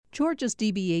Georgia's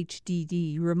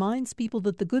DBHDD reminds people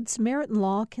that the Good Samaritan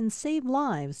Law can save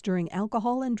lives during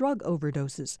alcohol and drug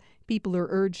overdoses. People are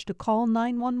urged to call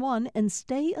 911 and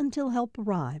stay until help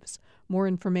arrives. More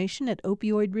information at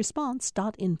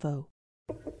opioidresponse.info.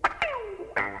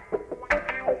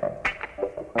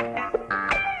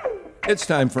 It's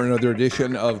time for another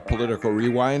edition of Political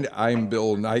Rewind. I'm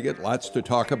Bill Nigut. Lots to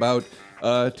talk about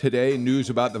today. News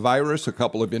about the virus, a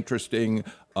couple of interesting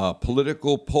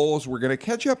political polls. We're going to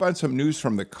catch up on some news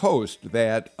from the coast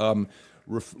that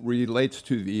relates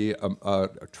to the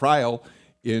trial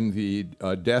in the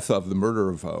death of the murder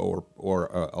of,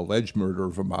 or alleged murder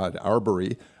of Ahmaud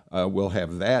Arbery. We'll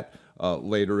have that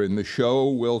later in the show.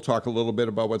 We'll talk a little bit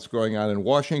about what's going on in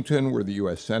Washington, where the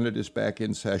U.S. Senate is back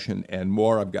in session, and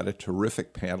more. I've got a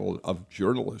terrific panel of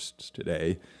journalists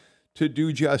today to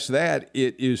do just that.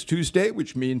 It is Tuesday,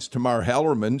 which means Tamar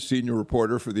Hallerman, senior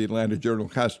reporter for the Atlanta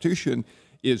Journal-Constitution,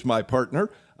 is my partner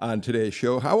on today's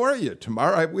show. How are you,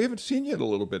 Tamar? We haven't seen you in a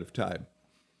little bit of time.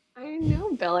 I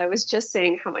know, Bill. I was just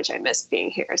saying how much I missed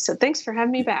being here, so thanks for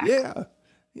having me back.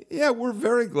 Yeah, we're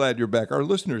very glad you're back. Our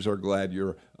listeners are glad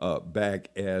you're back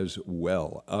as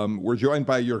well. We're joined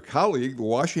by your colleague, the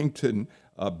Washington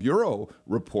bureau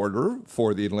reporter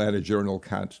for the Atlanta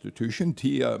Journal-Constitution,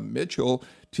 Tia Mitchell.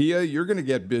 Tia, you're going to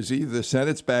get busy. The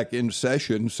Senate's back in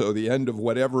session, so the end of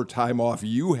whatever time off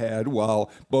you had while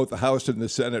both the House and the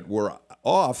Senate were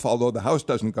off, although the House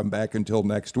doesn't come back until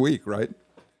next week, right?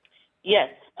 Yes.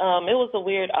 It was a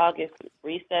weird August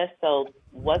recess, so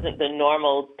wasn't the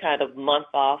normal kind of month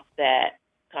off that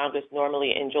Congress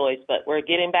normally enjoys, but we're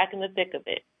getting back in the thick of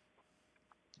it.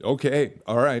 Okay.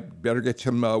 All right. Better get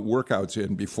some workouts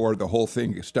in before the whole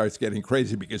thing starts getting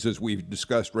crazy, because as we've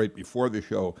discussed right before the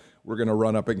show, we're going to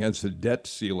run up against the debt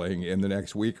ceiling in the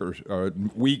next week or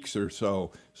weeks or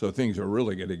so. So things are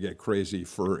really going to get crazy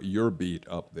for your beat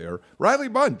up there. Riley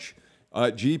Bunch,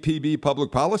 GPB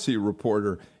public policy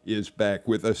reporter, is back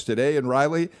with us today. And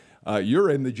Riley, you're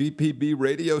in the GPB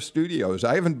radio studios.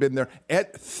 I haven't been there.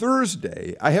 At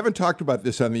Thursday, I haven't talked about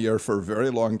this on the air for a very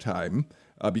long time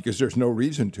because there's no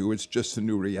reason to. It's just the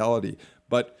new reality.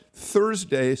 But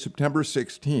Thursday, September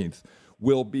 16th,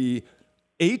 will be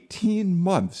 18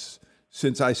 months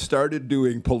since I started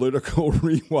doing Political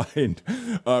Rewind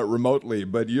remotely.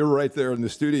 But you're right there in the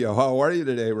studio. How are you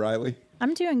today, Riley?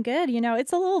 I'm doing good. You know,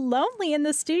 it's a little lonely in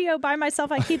the studio by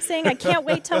myself. I keep saying I can't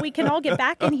wait till we can all get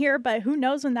back in here, but who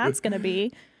knows when that's going to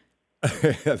be.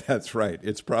 That's right.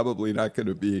 It's probably not going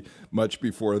to be much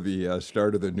before the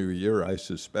start of the new year, I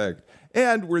suspect.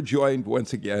 And we're joined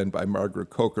once again by Margaret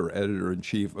Coker,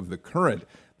 editor-in-chief of The Current,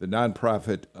 the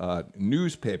nonprofit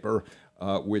newspaper,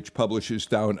 which publishes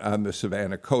down on the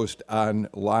Savannah Coast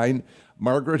online.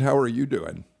 Margaret, how are you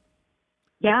doing?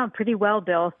 Yeah, pretty well,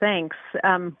 Bill. Thanks.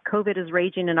 COVID is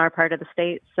raging in our part of the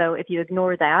state, so if you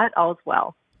ignore that, all's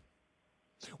well.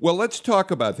 Well, let's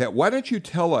talk about that. Why don't you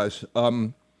tell us,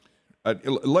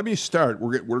 let me start.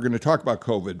 We're going to talk about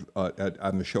COVID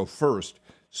on the show first.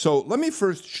 So let me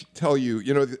first tell you,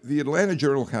 the Atlanta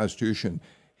Journal-Constitution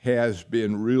has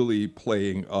been really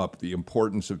playing up the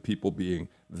importance of people being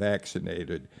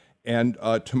vaccinated. And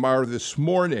Tamar, this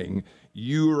morning,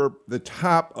 you're the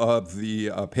top of the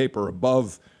paper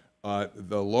above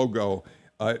the logo.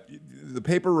 The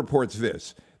paper reports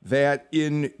this, that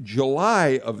in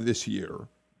July of this year,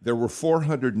 there were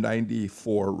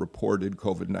 494 reported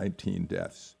COVID-19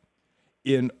 deaths.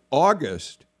 In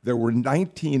August, there were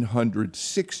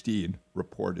 1,916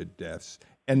 reported deaths.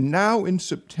 And now in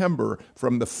September,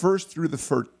 from the 1st through the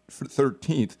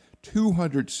 13th,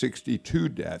 262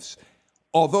 deaths.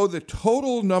 Although the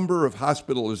total number of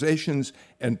hospitalizations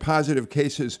and positive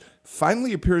cases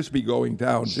finally appears to be going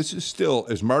down, this is still,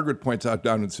 as Margaret points out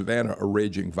down in Savannah, a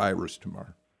raging virus,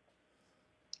 Tamar.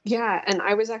 Yeah, and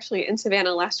I was actually in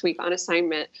Savannah last week on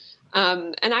assignment.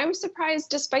 And I was surprised,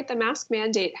 despite the mask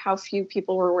mandate, how few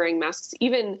people were wearing masks,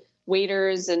 even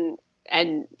waiters and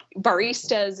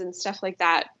baristas and stuff like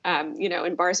that,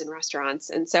 in bars and restaurants.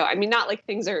 And so, I mean, not like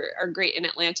things are great in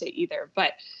Atlanta either,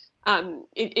 but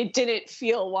it didn't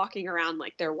feel walking around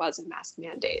like there was a mask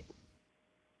mandate.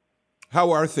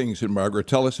 How are things in Margaret?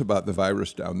 Tell us about the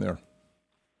virus down there.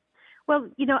 Well,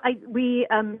 we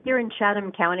here in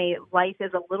Chatham County, life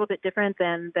is a little bit different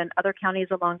than other counties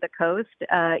along the coast.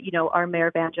 Our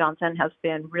Mayor Van Johnson has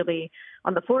been really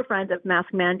on the forefront of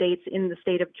mask mandates in the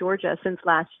state of Georgia since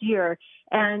last year.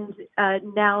 And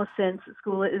now, since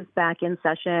school is back in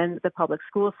session, the public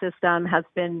school system has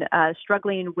been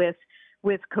struggling with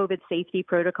with COVID safety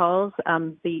protocols.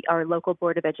 Our local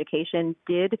Board of Education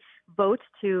did vote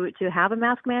to have a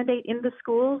mask mandate in the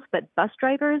schools, but bus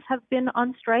drivers have been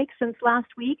on strike since last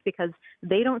week because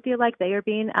they don't feel like they are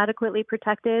being adequately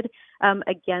protected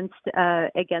against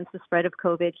the spread of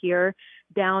COVID here.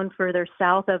 Down further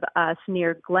south of us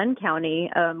near Glenn County,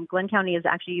 Glenn County has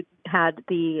actually had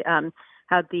the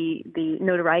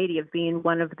notoriety of being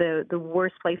one of the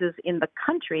worst places in the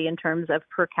country in terms of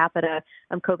per capita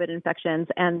COVID infections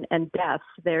and deaths.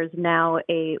 There's now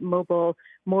a mobile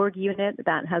morgue unit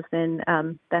that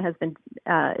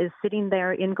is sitting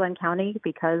there in Glenn County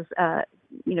because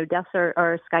deaths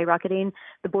are skyrocketing.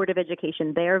 The Board of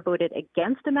Education there voted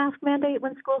against a mask mandate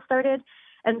when school started,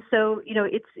 and so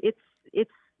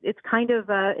it's kind of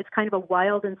a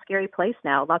wild and scary place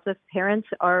now. Lots of parents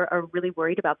are really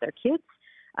worried about their kids.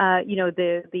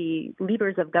 The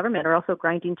levers of government are also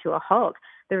grinding to a halt.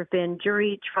 There have been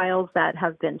jury trials that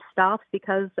have been stopped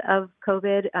because of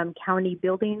COVID. County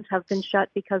buildings have been shut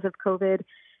because of COVID.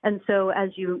 And so,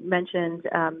 as you mentioned,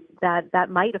 that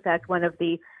might affect one of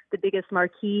the biggest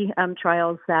marquee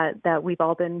trials that we've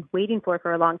all been waiting for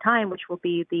a long time, which will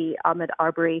be the Ahmaud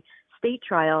Arbery state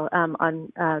trial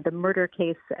on the murder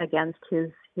case against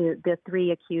the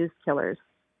three accused killers.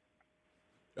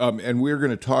 And we're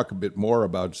going to talk a bit more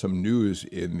about some news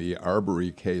in the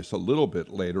Arbery case a little bit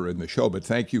later in the show, but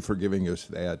thank you for giving us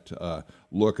that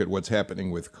look at what's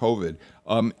happening with COVID.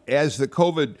 As the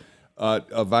COVID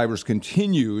virus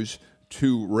continues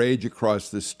to rage across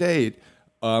the state,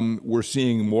 we're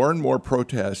seeing more and more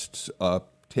protests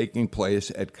taking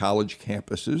place at college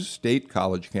campuses, state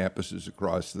college campuses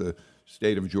across the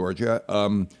state of Georgia.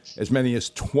 As many as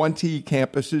 20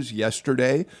 campuses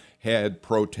yesterday had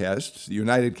protests. The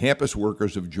United Campus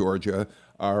Workers of Georgia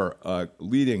are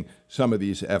leading some of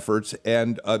these efforts,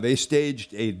 and they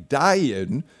staged a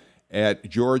die-in at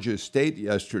Georgia State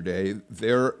yesterday.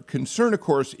 Their concern, of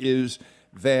course, is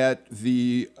that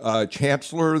the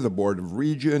chancellor, the Board of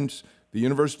Regents, the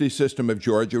University System of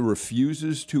Georgia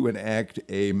refuses to enact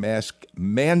a mask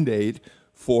mandate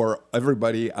for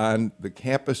everybody on the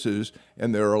campuses,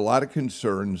 and there are a lot of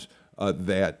concerns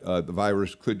that the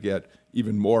virus could get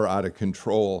even more out of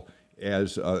control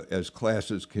as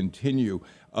classes continue.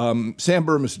 Sam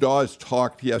Bermas-Dawes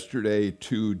talked yesterday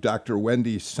to Dr.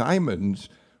 Wendy Simons,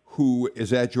 who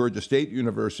is at Georgia State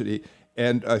University,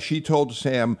 and she told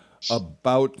Sam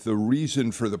about the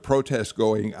reason for the protest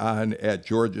going on at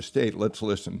Georgia State. Let's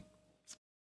listen.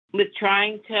 With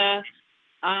trying to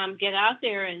get out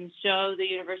there and show the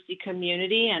university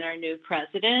community and our new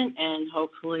president and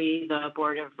hopefully the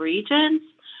Board of Regents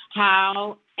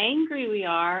how angry we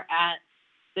are at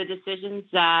the decisions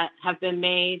that have been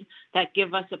made that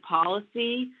give us a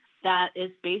policy that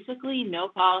is basically no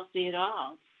policy at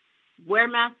all. Wear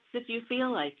masks if you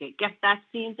feel like it. Get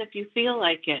vaccines if you feel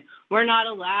like it. We're not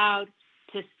allowed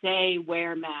to say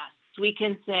wear masks. We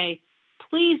can say,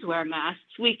 please wear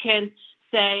masks. We can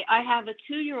say, I have a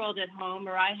 2-year-old at home,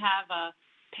 or I have a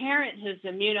parent who's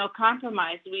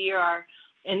immunocompromised. We are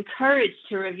encouraged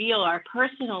to reveal our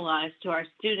personal lives to our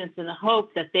students in the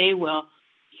hope that they will,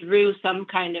 through some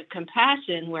kind of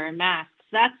compassion, wear masks.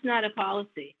 That's not a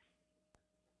policy.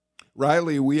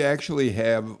 Riley, we actually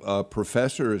have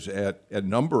professors at a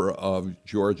number of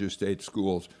Georgia State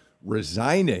schools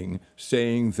resigning,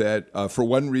 saying that for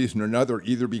one reason or another,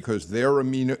 either because they're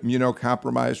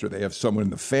immunocompromised or they have someone in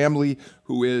the family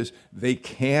who is, they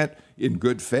can't, in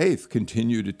good faith,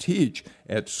 continue to teach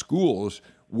at schools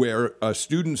where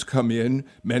students come in,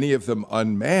 many of them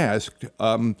unmasked,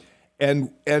 and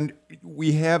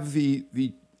we have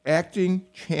the acting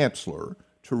chancellor,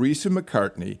 Teresa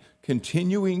McCartney,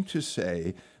 continuing to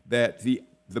say that the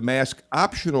mask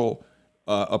optional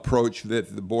approach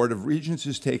that the Board of Regents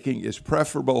is taking is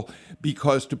preferable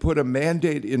because to put a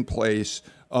mandate in place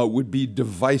would be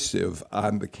divisive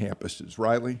on the campuses.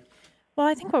 Riley? Well,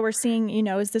 I think what we're seeing,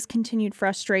 is this continued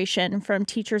frustration from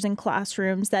teachers in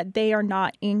classrooms that they are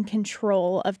not in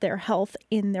control of their health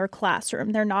in their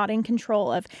classroom. They're not in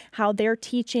control of how they're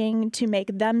teaching to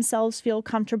make themselves feel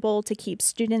comfortable, to keep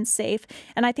students safe.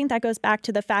 And I think that goes back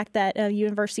to the fact that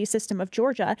University System of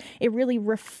Georgia, it really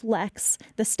reflects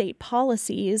the state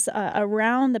policies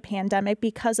around the pandemic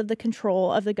because of the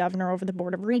control of the governor over the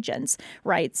Board of Regents,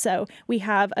 right? So we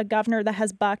have a governor that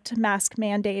has bucked mask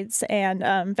mandates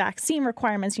and vaccine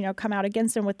requirements, come out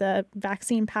against them with the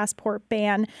vaccine passport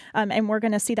ban. And we're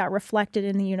going to see that reflected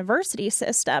in the university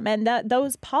system. And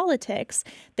those politics,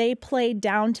 they play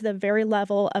down to the very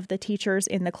level of the teachers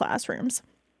in the classrooms.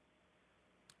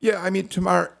 Yeah, I mean,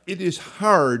 Tamar, it is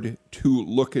hard to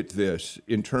look at this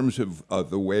in terms of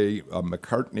the way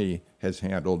McCartney has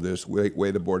handled this, way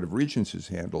the Board of Regents has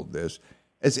handled this,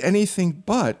 as anything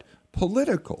but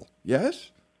political.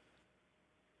 Yes?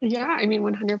 Yeah, I mean,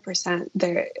 100%.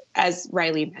 There, as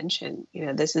Riley mentioned,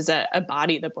 this is a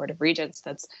body, the Board of Regents,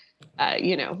 that's,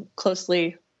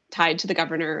 closely tied to the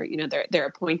governor. Their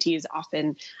appointees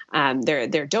often,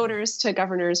 they're donors to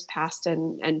governors past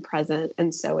and present.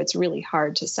 And so it's really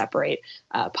hard to separate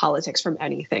politics from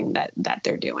anything that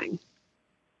they're doing.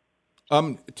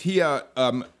 Tia,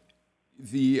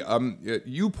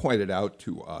 you pointed out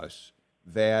to us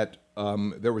that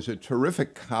there was a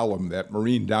terrific column that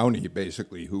Maureen Downey,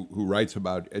 basically, who writes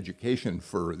about education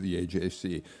for the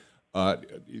AJC,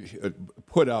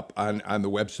 put up on the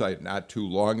website not too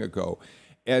long ago.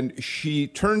 And she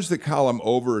turns the column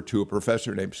over to a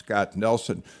professor named Scott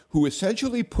Nelson, who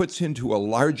essentially puts into a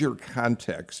larger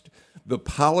context the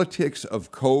politics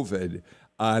of COVID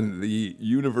on the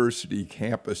university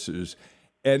campuses.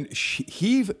 And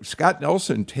Scott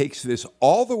Nelson takes this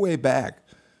all the way back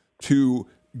to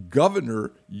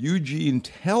Governor Eugene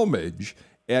Talmadge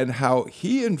and how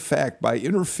he, in fact, by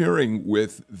interfering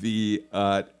with the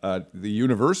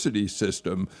university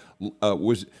system,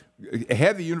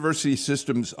 had the university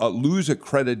systems lose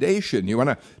accreditation. You want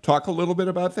to talk a little bit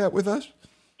about that with us?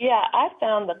 Yeah, I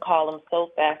found the column so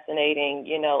fascinating,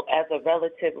 as a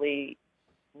relatively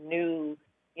new,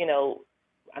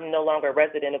 I'm no longer a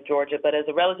resident of Georgia, but as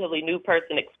a relatively new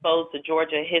person exposed to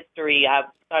Georgia history, I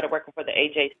started working for the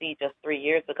AJC just 3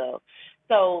 years ago.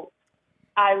 So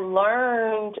I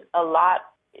learned a lot.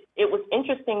 It was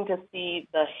interesting to see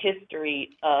the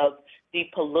history of the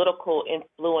political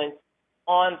influence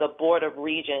on the Board of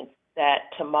Regents that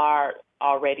Tamar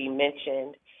already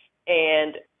mentioned,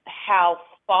 and how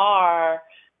far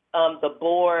the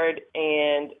board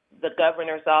and the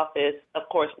governor's office, of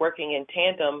course, working in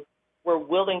tandem, were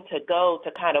willing to go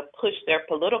to kind of push their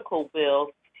political will,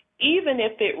 even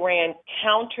if it ran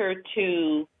counter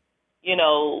to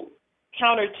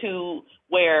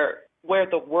where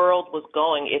the world was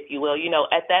going, if you will.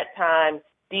 At that time,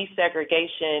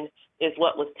 desegregation is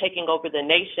what was taking over the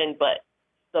nation, but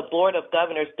the Board of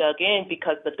Governors dug in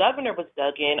because the governor was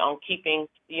dug in on keeping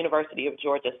the University of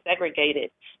Georgia segregated.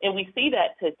 And we see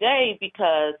that today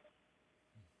because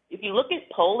if you look at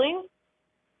polling,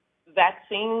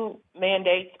 vaccine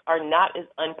mandates are not as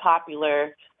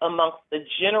unpopular amongst the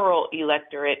general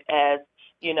electorate as,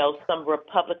 some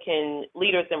Republican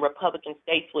leaders in Republican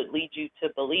states would lead you to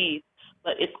believe.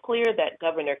 But it's clear that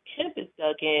Governor Kemp is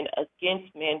dug in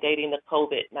against mandating the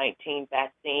COVID-19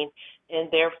 vaccine, and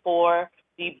therefore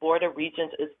the Board of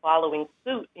Regents is following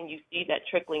suit, and you see that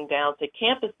trickling down to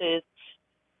campuses,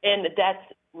 and that's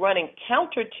running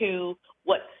counter to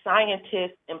what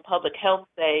scientists and public health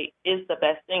say is the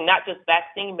best thing, not just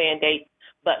vaccine mandates,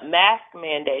 but mask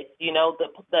mandates.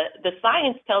 The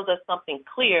science tells us something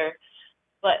clear,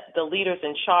 but the leaders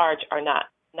in charge are not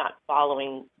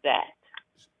following that.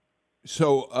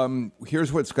 So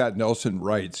here's what Scott Nelson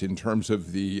writes in terms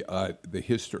of the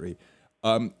history.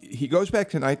 He goes back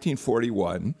to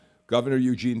 1941. Governor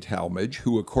Eugene Talmadge,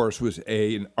 who, of course, was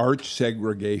an arch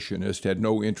segregationist, had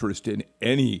no interest in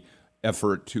any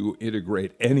effort to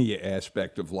integrate any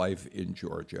aspect of life in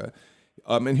Georgia.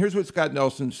 And here's what Scott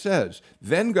Nelson says.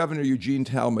 Then Governor Eugene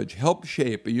Talmadge helped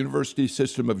shape a university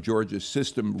system of Georgia's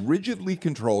system rigidly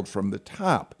controlled from the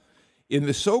top. In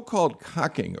the so-called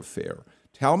Cocking affair,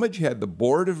 Talmadge had the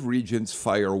Board of Regents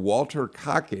fire Walter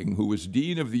Cocking, who was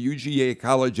dean of the UGA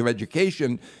College of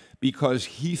Education, because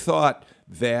he thought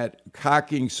that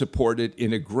Cocking supported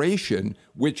integration,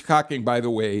 which Cocking, by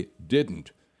the way,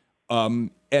 didn't.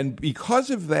 And because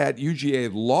of that,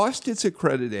 UGA lost its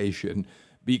accreditation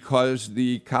because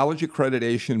the college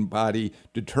accreditation body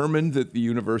determined that the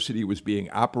university was being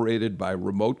operated by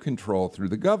remote control through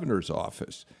the governor's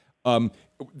office.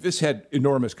 This had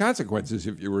enormous consequences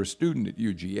if you were a student at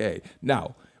UGA.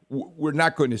 Now, we're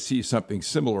not going to see something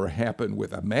similar happen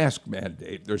with a mask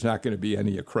mandate. There's not going to be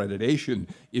any accreditation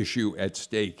issue at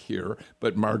stake here.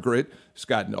 But Margaret,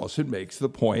 Scott Nelson makes the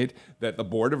point that the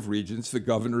Board of Regents, the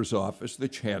governor's office, the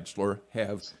chancellor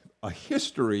have a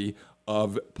history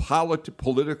of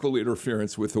political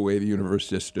interference with the way the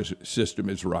university system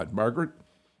is run. Margaret?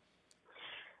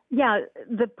 Yeah,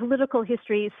 the political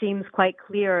history seems quite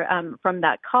clear from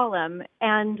that column.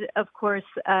 And of course,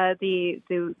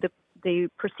 the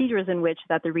procedures in which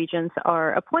that the regents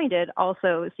are appointed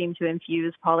also seem to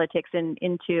infuse politics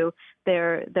into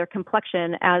their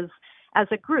complexion as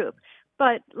a group.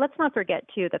 But let's not forget,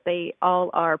 too, that they all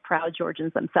are proud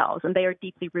Georgians themselves, and they are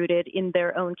deeply rooted in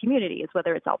their own communities,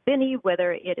 whether it's Albany,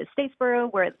 whether it is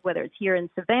Statesboro, whether it's here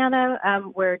in Savannah,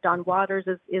 where Don Waters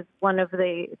is one of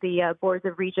the boards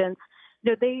of regents.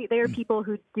 They are people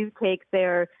who do take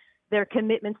their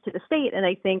commitments to the state, and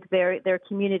I think their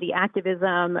community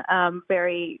activism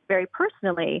very, very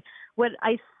personally. What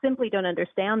I simply don't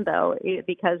understand, though,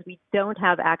 because we don't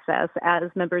have access as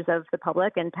members of the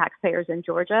public and taxpayers in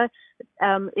Georgia,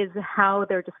 is how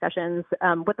their discussions,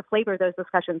 what the flavor of those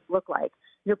discussions look like.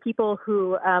 People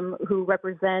who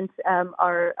represent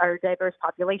our diverse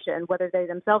population, whether they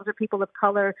themselves are people of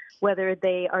color, whether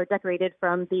they are decorated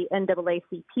from the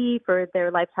NAACP for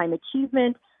their lifetime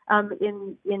achievement,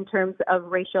 in terms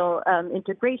of racial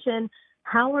integration.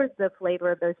 How are the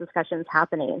flavor of those discussions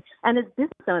happening? And as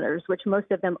business owners, which most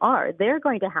of them are, they're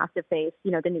going to have to face,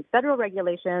 the new federal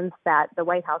regulations that the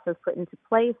White House has put into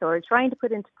place or are trying to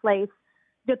put into place.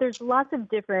 There's lots of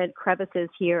different crevices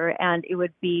here, and it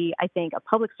would be, I think, a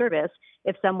public service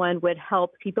if someone would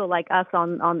help people like us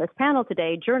on this panel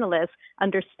today, journalists,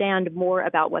 understand more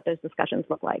about what those discussions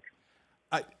look like.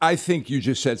 I think you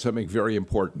just said something very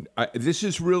important. This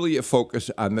is really a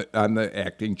focus on the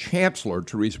acting chancellor,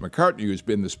 Teresa McCartney, who's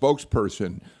been the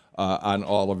spokesperson on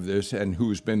all of this and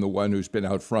who's been the one who's been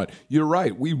out front. You're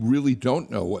right. We really don't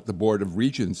know what the Board of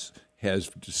Regents has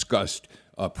discussed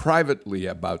privately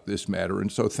about this matter.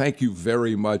 And so thank you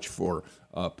very much for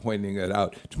pointing it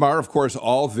out. Tamara, of course,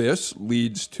 all this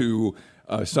leads to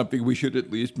something we should at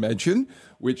least mention,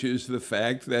 which is the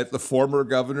fact that the former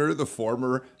governor, the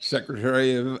former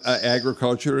Secretary of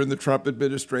Agriculture in the Trump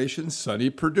administration, Sonny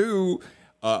Perdue,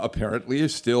 apparently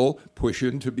is still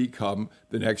pushing to become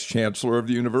the next chancellor of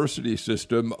the university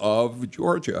system of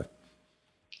Georgia.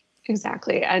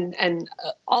 Exactly. And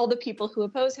all the people who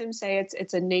oppose him say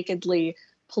it's a nakedly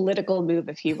political move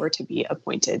if he were to be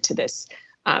appointed to this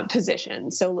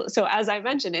position. So as I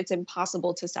mentioned, it's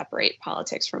impossible to separate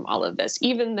politics from all of this,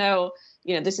 even though,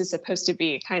 this is supposed to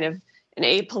be kind of an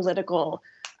apolitical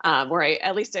or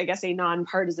at least I guess a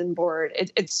nonpartisan board.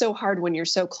 It's so hard when you're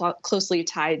so closely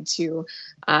tied to,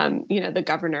 the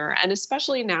governor. And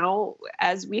especially now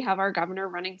as we have our governor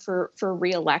running for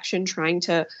re-election, trying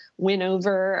to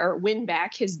win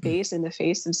back his base in the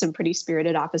face of some pretty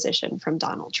spirited opposition from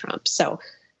Donald Trump. So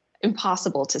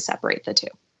impossible to separate the two.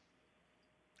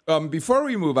 Before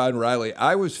we move on, Riley,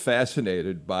 I was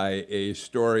fascinated by a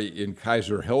story in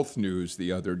Kaiser Health News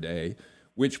the other day,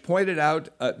 which pointed out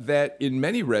that in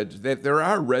many that there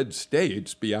are red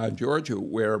states beyond Georgia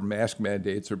where mask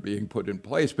mandates are being put in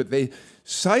place, but they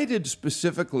cited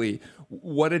specifically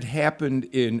what had happened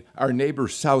in our neighbor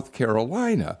South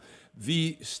Carolina.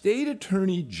 The state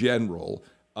attorney general,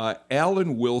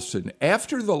 Alan Wilson,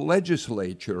 after the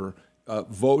legislature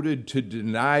voted to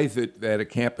deny that a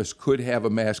campus could have a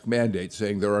mask mandate,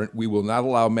 saying we will not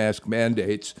allow mask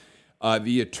mandates.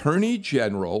 The attorney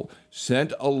general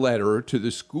sent a letter to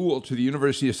the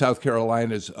University of South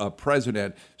Carolina's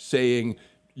president saying,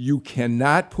 you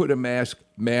cannot put a mask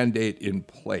mandate in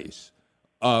place.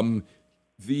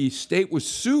 The state was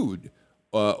sued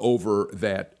over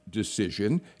that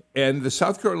decision, and the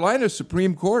South Carolina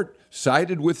Supreme Court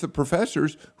sided with the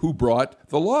professors who brought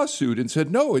the lawsuit and said,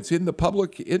 no, it's in the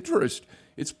public interest.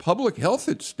 It's public health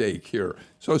at stake here.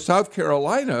 So South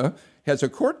Carolina has a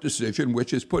court decision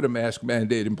which has put a mask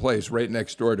mandate in place right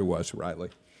next door to us,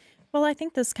 Riley. Well, I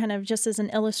think this kind of just is an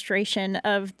illustration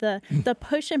of the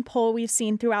push and pull we've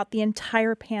seen throughout the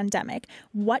entire pandemic.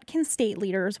 What can state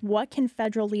leaders, what can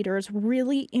federal leaders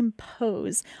really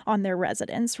impose on their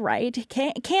residents, right?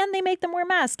 Can they make them wear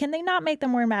masks? Can they not make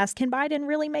them wear masks? Can Biden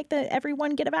really make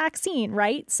everyone get a vaccine,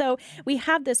 right? So we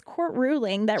have this court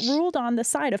ruling that ruled on the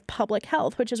side of public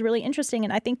health, which is really interesting.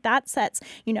 And I think that sets,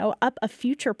 up a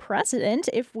future precedent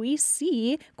if we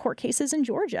see court cases in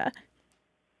Georgia.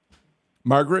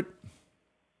 Margaret?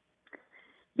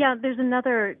 Yeah, there's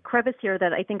another crevice here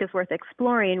that I think is worth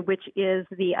exploring, which is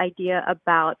the idea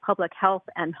about public health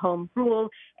and home rule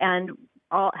and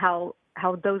how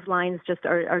those lines just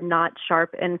are not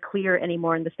sharp and clear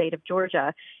anymore in the state of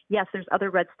Georgia. Yes, there's other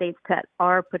red states that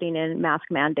are putting in mask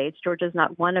mandates. Georgia's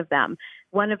not one of them.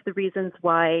 One of the reasons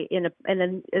why in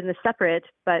a separate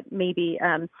but maybe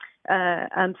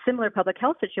similar public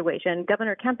health situation,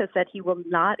 Governor Kemp has said he will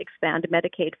not expand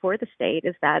Medicaid for the state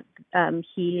is that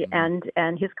he and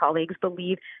his colleagues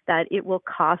believe that it will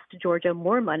cost Georgia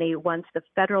more money once the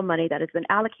federal money that has been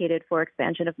allocated for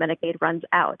expansion of Medicaid runs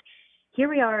out. Here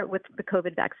we are with the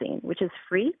COVID vaccine, which is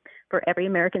free for every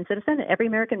American citizen and every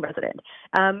American resident.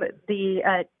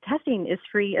 The testing is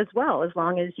free as well, as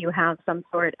long as you have some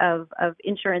sort of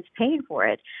insurance paying for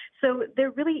it. So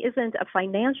there really isn't a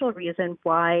financial reason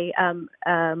why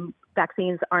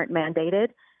vaccines aren't mandated.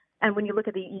 And when you look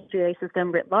at the EGA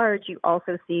system writ large, you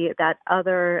also see that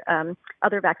other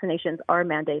vaccinations are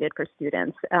mandated for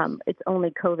students. It's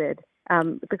only COVID,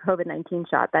 the COVID-19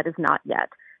 shot, that is not yet.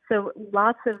 So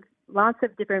lots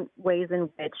of different ways in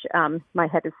which my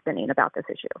head is spinning about this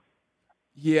issue.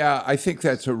 Yeah, I think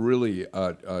that's a really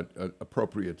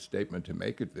appropriate statement to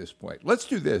make at this point. Let's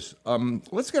do this.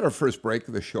 Let's get our first break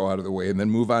of the show out of the way and then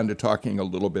move on to talking a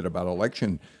little bit about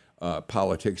election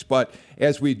politics. But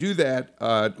as we do that,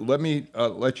 let me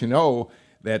let you know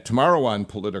that tomorrow on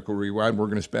Political Rewind, we're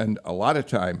going to spend a lot of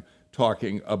time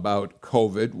talking about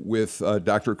COVID with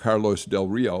Dr. Carlos Del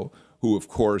Rio, who, of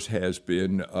course, has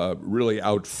been really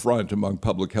out front among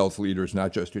public health leaders,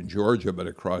 not just in Georgia, but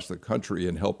across the country,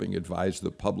 in helping advise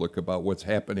the public about what's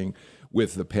happening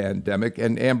with the pandemic.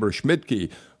 And Amber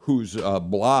Schmidtke, whose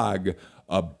blog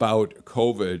about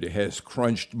COVID has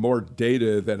crunched more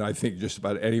data than I think just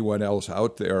about anyone else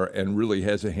out there and really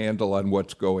has a handle on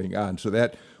what's going on. So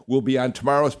that will be on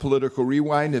tomorrow's Political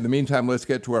Rewind. In the meantime, let's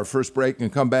get to our first break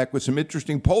and come back with some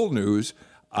interesting poll news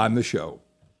on the show.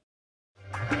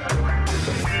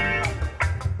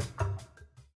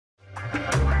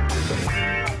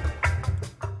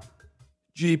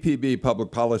 GPB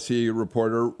public policy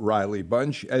reporter Riley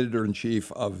Bunch,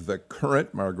 editor-in-chief of The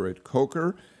Current, Margaret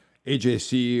Coker,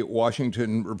 AJC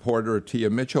Washington reporter Tia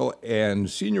Mitchell, and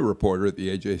senior reporter at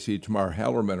the AJC, Tamar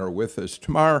Hallerman, are with us.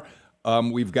 Tamar,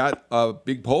 we've got a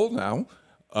big poll now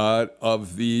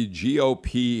of the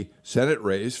GOP Senate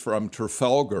race from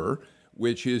Trafalgar,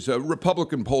 which is a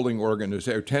Republican polling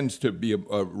organization, tends to be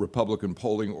a Republican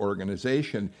polling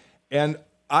organization. And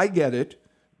I get it.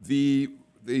 The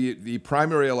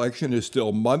primary election is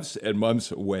still months and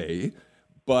months away,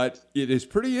 but it is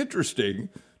pretty interesting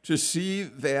to see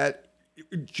that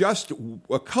just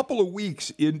a couple of weeks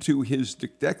into his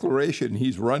declaration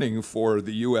he's running for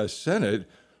the U.S. Senate,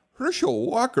 Herschel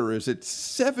Walker is at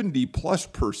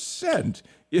 70+%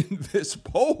 in this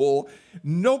poll.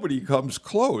 Nobody comes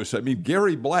close. I mean,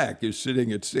 Gary Black is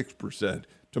sitting at 6%.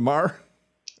 Tamar?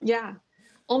 Yeah.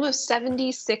 Almost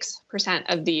 76%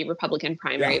 of the Republican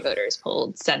primary voters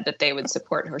polled said that they would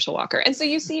support Herschel Walker. And so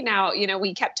you see now,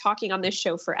 we kept talking on this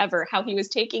show forever how he was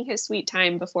taking his sweet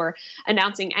time before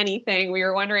announcing anything. We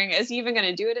were wondering, is he even going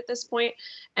to do it at this point?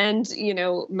 And,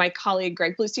 my colleague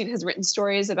Greg Bluestein has written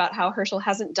stories about how Herschel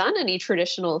hasn't done any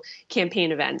traditional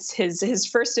campaign events. His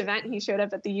first event, he showed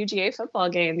up at the UGA football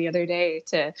game the other day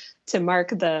to mark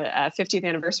the 50th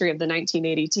anniversary of the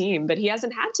 1980 team, but he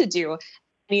hasn't had to do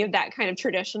any of that kind of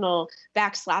traditional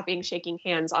backslapping, shaking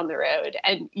hands on the road.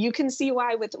 And you can see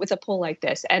why with a poll like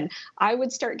this. And I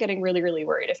would start getting really, really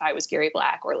worried if I was Gary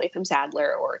Black or Latham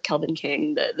Sadler or Kelvin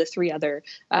King, the three other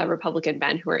Republican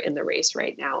men who are in the race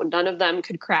right now. None of them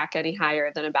could crack any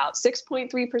higher than about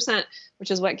 6.3%, which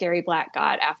is what Gary Black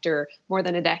got after more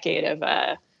than a decade of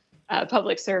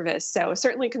public service. So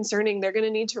certainly concerning. They're going to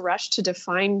need to rush to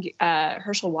define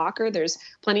Herschel Walker. There's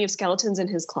plenty of skeletons in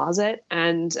his closet,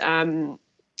 and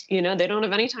they don't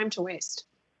have any time to waste.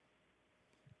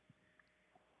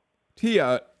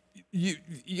 Tia,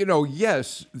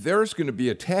 yes, there's going to be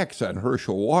attacks on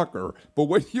Herschel Walker, but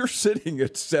when you're sitting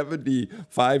at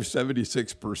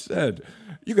 76%,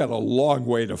 you got a long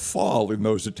way to fall in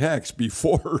those attacks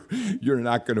before you're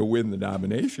not going to win the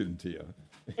nomination, Tia.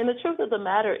 And the truth of the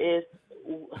matter is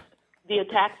the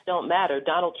attacks don't matter.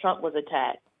 Donald Trump was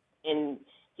attacked, and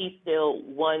he still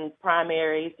won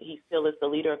primaries. He still is the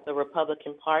leader of the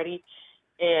Republican Party.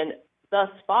 And thus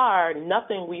far,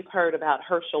 nothing we've heard about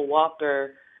Herschel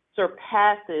Walker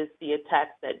surpasses the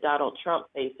attacks that Donald Trump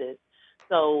faces.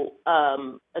 So,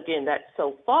 again, that's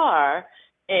so far.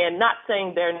 And not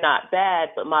saying they're not bad,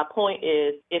 but my point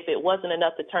is, if it wasn't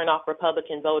enough to turn off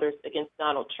Republican voters against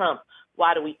Donald Trump,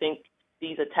 why do we think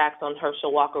these attacks on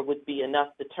Herschel Walker would be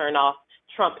enough to turn off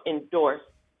Trump-endorsed,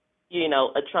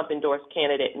 a Trump-endorsed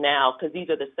candidate now? Because these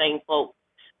are the same folks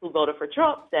who voted for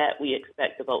Trump that we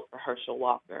expect to vote for Herschel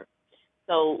Walker.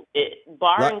 So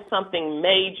barring something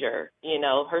major,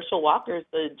 Herschel Walker is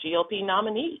the GOP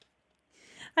nominee.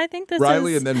 I think this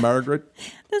Riley and then Margaret.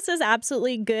 This is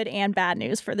absolutely good and bad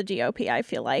news for the GOP, I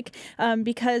feel like,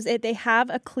 because they have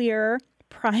a clear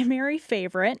primary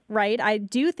favorite, right? I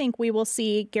do think we will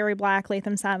see Gary Black,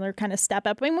 Latham Sadler kind of step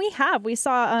up. I mean, we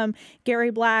saw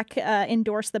Gary Black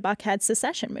endorse the Buckhead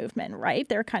secession movement, right?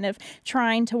 They're kind of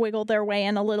trying to wiggle their way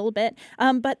in a little bit.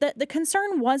 But the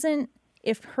concern wasn't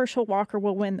if Herschel Walker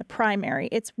will win the primary.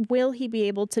 It's will he be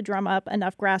able to drum up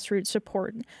enough grassroots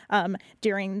support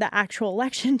during the actual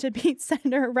election to beat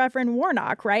Senator Reverend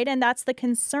Warnock, right? And that's the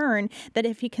concern, that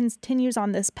if he continues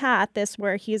on this path,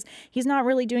 where he's not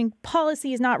really doing policy,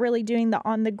 he's not really doing the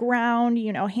on the ground,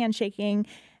 handshaking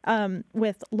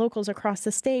with locals across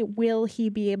the state, will he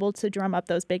be able to drum up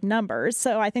those big numbers?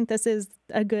 So I think this is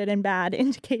a good and bad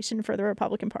indication for the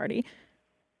Republican Party.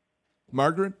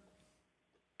 Margaret?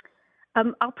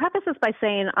 I'll preface this by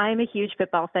saying I'm a huge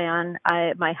football fan.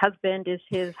 My husband is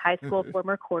his high school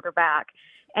former quarterback,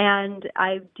 and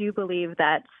I do believe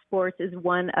that sports is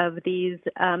one of these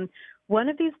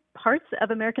parts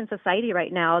of American society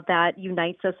right now that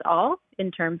unites us all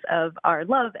in terms of our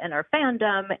love and our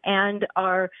fandom and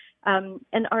our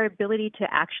ability to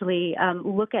actually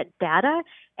look at data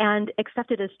and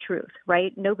accept it as truth.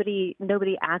 Right? Nobody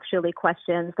actually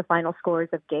questions the final scores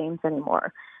of games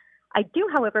anymore. I do,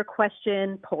 however,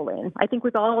 question polling. I think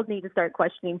we all need to start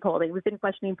questioning polling. We've been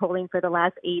questioning polling for the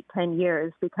last 8-10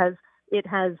 years because it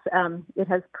has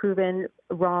proven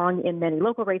wrong in many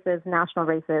local races, national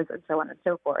races, and so on and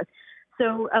so forth.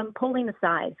 So polling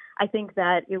aside, I think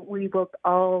that we will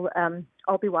all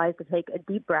be wise to take a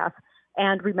deep breath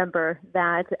and remember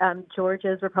that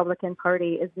Georgia's Republican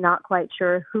Party is not quite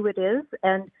sure who it is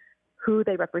and who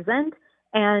they represent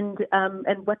and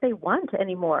what they want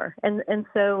anymore. And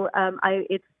so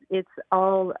it's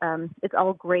all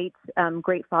great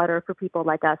fodder for people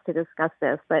like us to discuss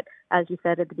this. But as you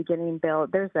said at the beginning, Bill,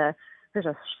 there's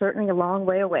certainly a long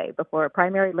way away before a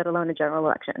primary, let alone a general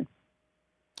election.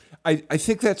 I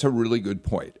think that's a really good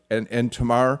point. And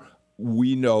Tamar,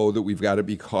 we know that we've got to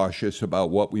be cautious about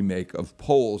what we make of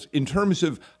polls in terms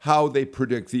of how they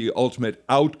predict the ultimate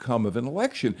outcome of an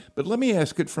election. But let me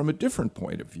ask it from a different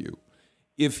point of view.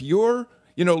 If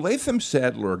Latham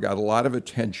Sadler got a lot of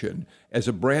attention as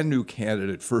a brand new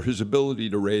candidate for his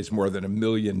ability to raise more than $1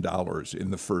 million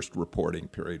in the first reporting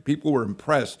period. People were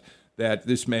impressed that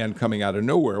this man coming out of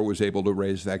nowhere was able to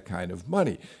raise that kind of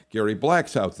money. Gary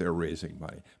Black's out there raising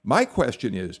money. My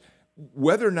question is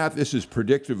whether or not this is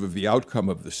predictive of the outcome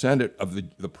of the Senate, of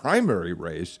the primary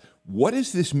race. What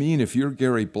does this mean if you're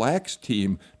Gary Black's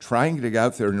team trying to get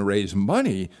out there and raise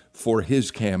money for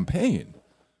his campaign?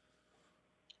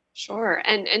 Sure.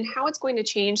 And how it's going to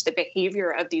change the behavior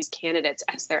of these candidates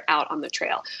as they're out on the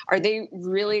trail. Are they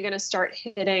really going to start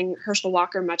hitting Herschel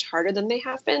Walker much harder than they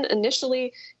have been?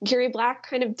 Initially, Gary Black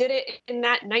kind of did it in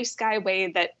that nice guy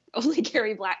way that only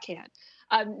Gary Black can.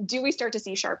 Do we start to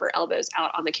see sharper elbows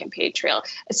out on the campaign trail,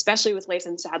 especially with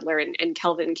Latham Sadler and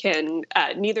Kelvin Kinn,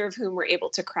 neither of whom were able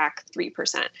to crack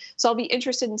 3%? So I'll be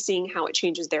interested in seeing how it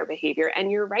changes their behavior.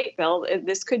 And you're right, Bill,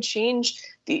 this could change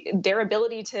their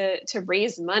ability to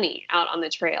raise money out on the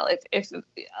trail. If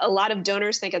a lot of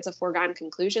donors think it's a foregone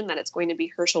conclusion that it's going to be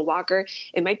Herschel Walker,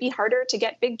 it might be harder to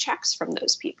get big checks from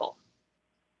those people.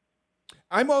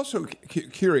 I'm also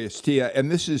curious, Tia,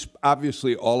 and this is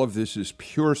obviously all of this is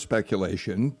pure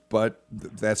speculation, but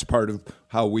that's part of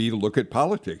how we look at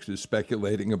politics, is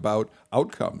speculating about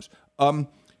outcomes.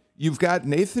 You've got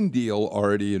Nathan Deal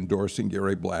already endorsing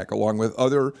Gary Black, along with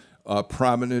other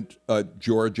prominent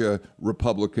Georgia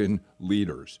Republican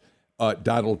leaders.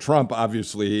 Donald Trump,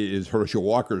 obviously, is Herschel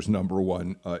Walker's number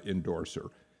one endorser.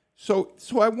 So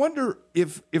I wonder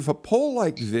if a poll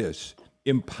like this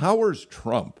empowers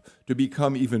Trump to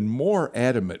become even more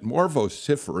adamant, more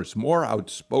vociferous, more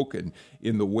outspoken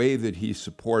in the way that he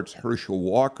supports Herschel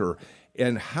Walker,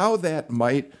 and how that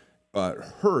might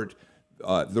hurt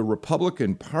the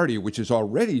Republican Party, which is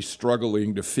already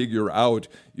struggling to figure out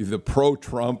the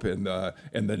pro-Trump and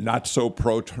the not so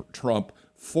pro-Trump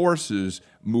forces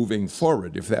moving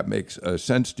forward, if that makes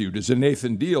sense to you. Does a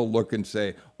Nathan Deal look and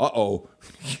say,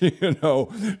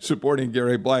 supporting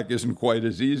Gary Black isn't quite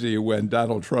as easy when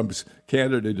Donald Trump's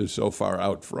candidate is so far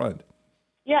out front?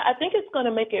 Yeah, I think it's going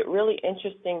to make it really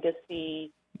interesting to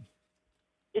see.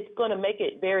 It's going to make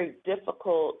it very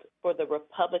difficult for the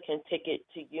Republican ticket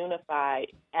to unify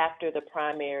after the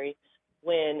primary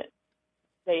when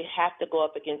they have to go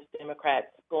up against Democrats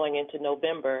going into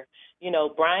November.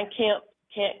 Brian Kemp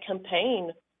can't campaign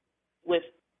with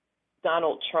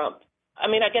Donald Trump. I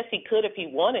mean, I guess he could if he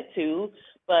wanted to,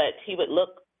 but he would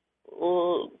look,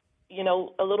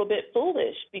 a little bit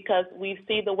foolish because we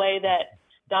see the way that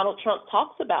Donald Trump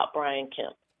talks about Brian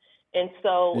Kemp. And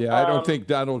so, I don't think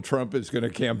Donald Trump is going to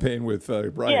campaign with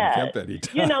Brian Kemp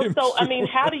anytime. I mean,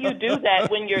 how do you do that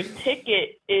when your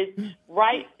ticket is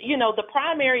right? The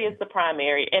primary is the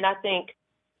primary. And I think,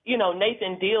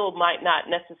 Nathan Deal might not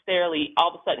necessarily all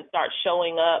of a sudden start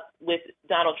showing up with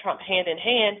Donald Trump hand in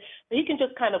hand, but he can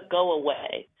just kind of go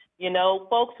away,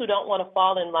 Folks who don't want to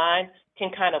fall in line can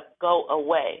kind of go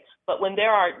away. But when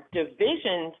there are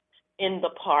divisions in the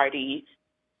party,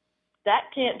 that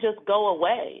can't just go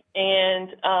away. And,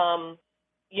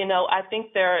 I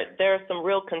think there are some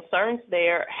real concerns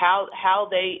there, how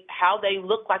they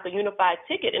look like a unified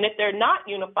ticket. And if they're not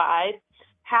unified,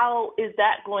 how is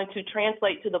that going to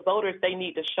translate to the voters they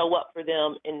need to show up for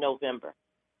them in November?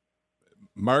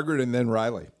 Margaret and then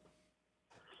Riley.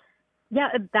 Yeah,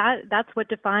 that's what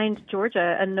defined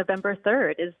Georgia on November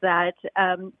 3rd, is that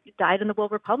dyed-in-the-wool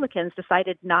Republicans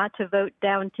decided not to vote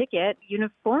down ticket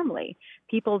uniformly.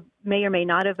 People may or may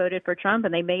not have voted for Trump,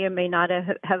 and they may or may not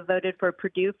have voted for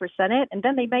Perdue for Senate, and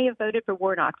then they may have voted for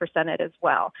Warnock for Senate as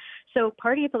well. So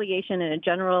party affiliation in a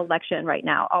general election right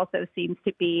now also seems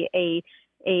to be a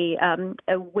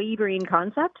wavering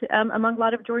concept among a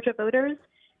lot of Georgia voters.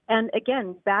 And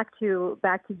again, back to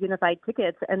unified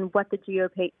tickets and what the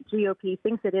GOP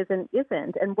thinks it is and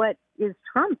isn't, and what is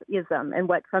Trumpism and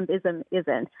what Trumpism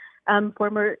isn't.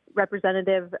 Former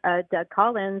Representative Doug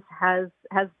Collins has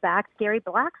backed Gary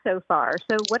Black so far.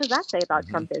 So what does that say about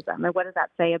Trumpism, and what does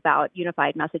that say about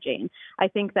unified messaging? I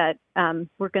think that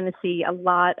we're going to see a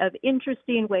lot of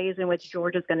interesting ways in which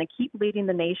Georgia is going to keep leading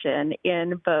the nation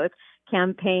in both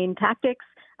campaign tactics,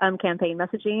 campaign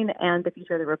messaging, and the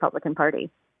future of the Republican Party.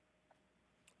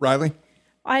 Riley?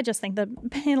 I just think the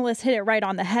panelists hit it right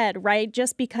on the head, right?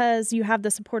 Just because you have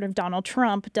the support of Donald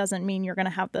Trump doesn't mean you're going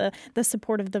to have the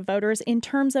support of the voters in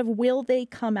terms of will they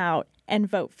come out and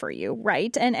vote for you,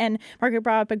 right? And Margaret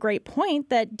brought up a great point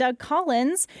that Doug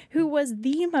Collins, who was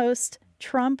the most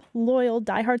Trump loyal,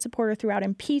 diehard supporter throughout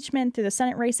impeachment, through the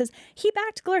Senate races, he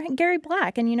backed Gary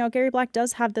Black. And, Gary Black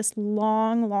does have this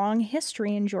long, long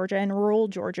history in Georgia and rural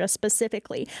Georgia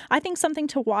specifically. I think something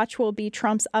to watch will be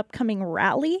Trump's upcoming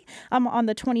rally on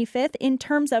the 25th in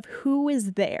terms of who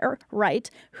is there, right?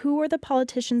 Who are the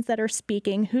politicians that are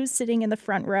speaking? Who's sitting in the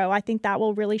front row? I think that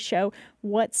will really show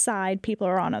what side people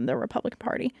are on the Republican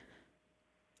Party.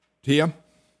 Tia?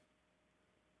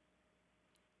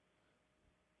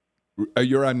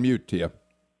 You're on mute, Tia.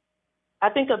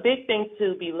 I think a big thing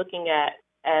to be looking at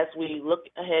as we look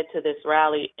ahead to this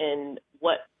rally and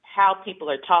how people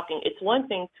are talking. It's one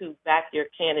thing to back your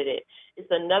candidate. It's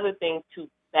another thing to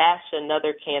bash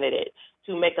another candidate,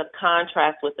 to make a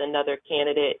contrast with another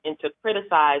candidate, and to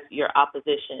criticize your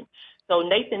opposition. So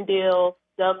Nathan Deal,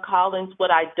 Doug Collins, what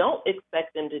I don't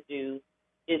expect them to do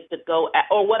is to go,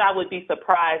 or what I would be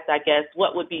surprised, I guess,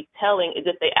 what would be telling is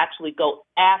if they actually go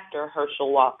after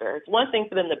Herschel Walker. It's one thing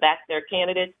for them to back their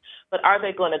candidates, but are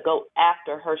they going to go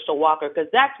after Herschel Walker? Because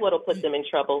that's what will put them in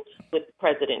trouble with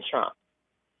President Trump.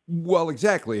 Well,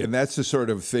 exactly, and that's the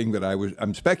sort of thing that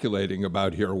I'm speculating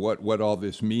about here. What all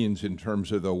this means in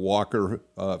terms of the Walker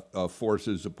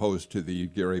forces opposed to the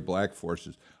Gary Black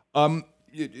forces.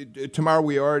 Tomorrow,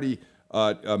 we already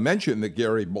mentioned that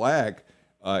Gary Black,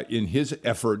 in his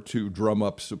effort to drum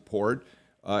up support,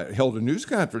 held a news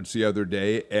conference the other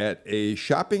day at a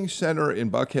shopping center in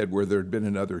Buckhead where there had been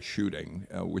another shooting,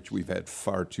 which we've had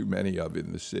far too many of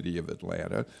in the city of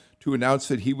Atlanta, to announce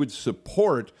that he would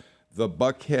support the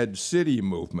Buckhead City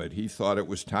movement. He thought it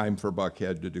was time for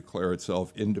Buckhead to declare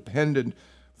itself independent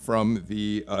from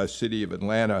the city of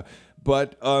Atlanta.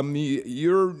 But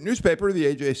your newspaper,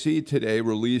 the AJC, today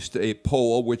released a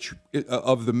poll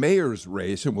of the mayor's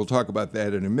race, and we'll talk about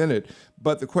that in a minute.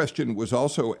 But the question was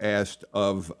also asked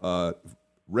of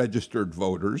registered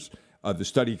voters, the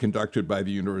study conducted by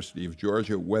the University of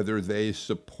Georgia, whether they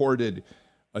supported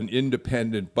an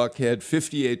independent Buckhead.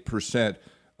 58%,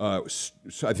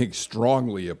 I think,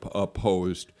 strongly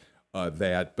opposed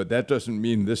that, but that doesn't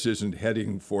mean this isn't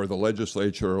heading for the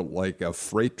legislature like a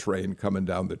freight train coming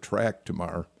down the track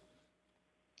tomorrow.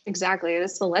 Exactly. And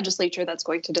it's the legislature that's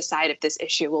going to decide if this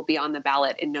issue will be on the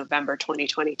ballot in November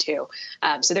 2022.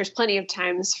 So there's plenty of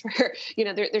times for,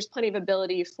 there's plenty of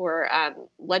ability for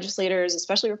legislators,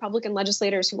 especially Republican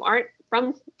legislators who aren't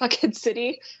from Buckhead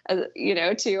City, to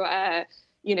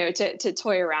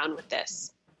toy around with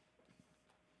this.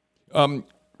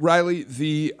 Riley,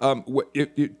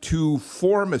 to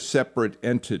form a separate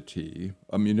entity,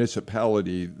 a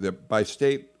municipality, that by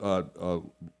state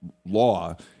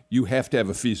law, you have to have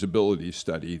a feasibility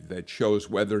study that shows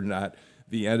whether or not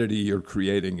the entity you're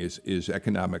creating is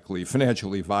economically,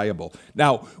 financially viable.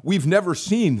 Now, we've never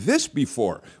seen this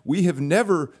before. We have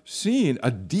never seen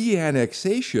a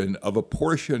de-annexation of a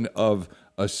portion of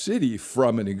a city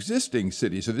from an existing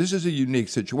city. So this is a unique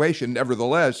situation.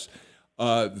 Nevertheless,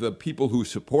 the people who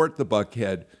support the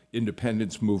Buckhead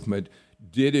independence movement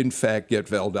did, in fact, get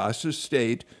Valdosta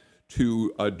State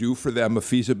to do for them a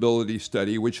feasibility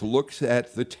study which looks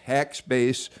at the tax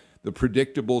base the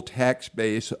predictable tax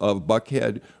base of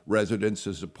Buckhead residents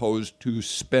as opposed to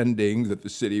spending that the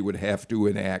city would have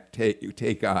to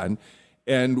take on.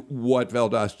 And what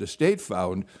Valdosta State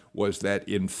found was that,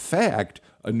 in fact,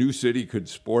 a new city could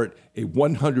sport a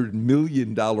 $100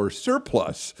 million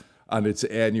surplus on its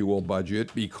annual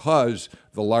budget because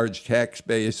the large tax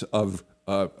base of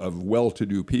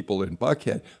well-to-do people in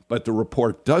Buckhead. But the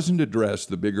report doesn't address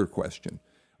the bigger question,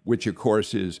 which, of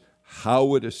course, is how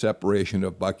would a separation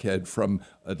of Buckhead from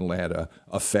Atlanta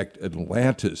affect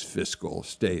Atlanta's fiscal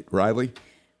state? Riley?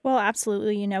 Well,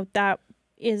 absolutely. That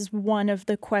is one of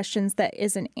the questions that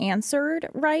isn't answered,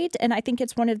 right? And I think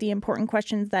it's one of the important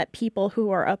questions that people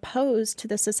who are opposed to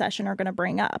the secession are going to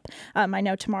bring up. I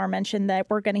know Tamar mentioned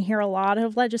that we're going to hear a lot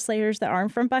of legislators that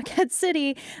aren't from Buckhead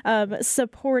City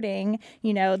supporting,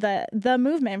 the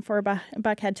movement for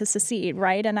Buckhead to secede,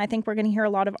 right? And I think we're going to hear a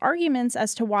lot of arguments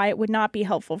as to why it would not be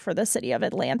helpful for the city of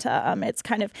Atlanta. It's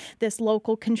kind of this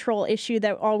local control issue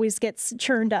that always gets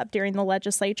churned up during the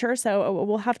legislature. So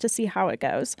we'll have to see how it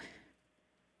goes.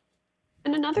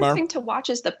 And another thing to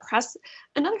watch is the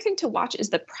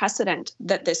precedent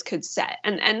that this could set.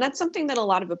 And that's something that a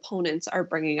lot of opponents are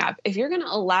bringing up. If you're going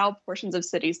to allow portions of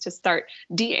cities to start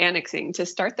de-annexing, to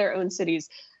start their own cities,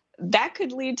 that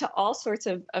could lead to all sorts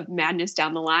of madness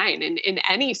down the line in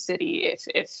any city if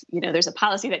there's a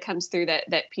policy that comes through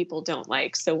that people don't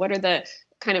like. So what are the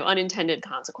kind of unintended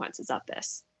consequences of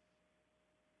this?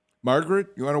 Margaret,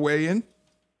 you want to weigh in?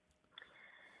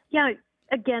 Yeah.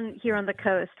 Again, here on the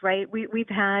coast, right? We've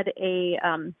had a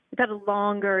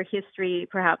longer history,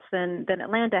 perhaps than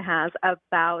Atlanta has,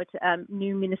 about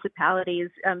new municipalities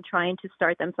trying to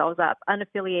start themselves up,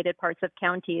 unaffiliated parts of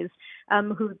counties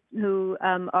who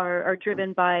are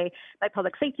driven by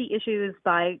public safety issues,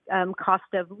 by cost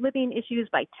of living issues,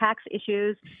 by tax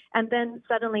issues, and then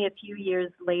suddenly a few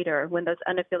years later, when those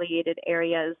unaffiliated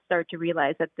areas start to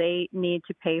realize that they need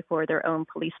to pay for their own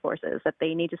police forces, that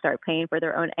they need to start paying for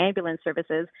their own ambulance services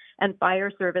and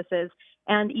fire services,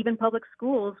 and even public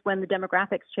schools, when the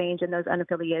demographics change in those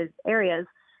unaffiliated areas,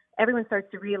 everyone starts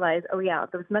to realize, oh yeah,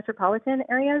 those metropolitan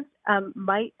areas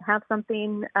might have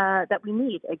something that we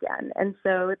need again. And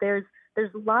so there's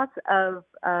lots of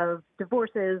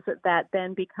divorces that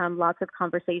then become lots of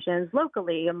conversations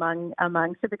locally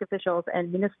among civic officials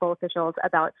and municipal officials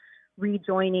about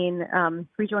rejoining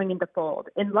the fold,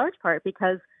 in large part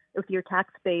because if your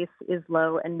tax base is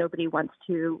low and nobody wants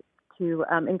to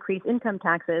increase income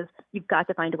taxes, you've got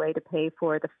to find a way to pay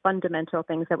for the fundamental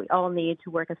things that we all need to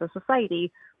work as a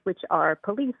society, which are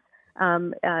police,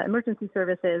 emergency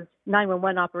services,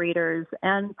 911 operators,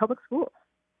 and public schools.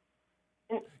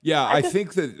 Yeah, I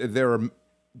think that there are...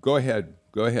 Go ahead.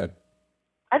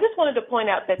 I just wanted to point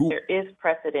out that there is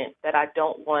precedent that I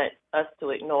don't want us to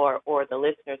ignore or the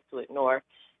listeners to ignore,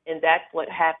 and that's what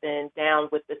happened down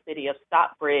with the city of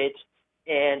Stockbridge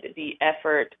and the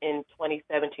effort in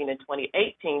 2017 and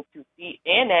 2018 to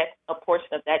de-annex a portion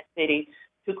of that city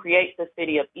to create the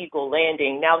city of Eagle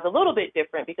Landing. Now, it's a little bit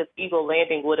different because Eagle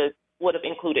Landing would have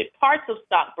included parts of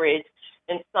Stockbridge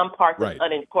and some parts of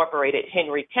unincorporated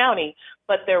Henry County,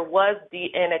 but there was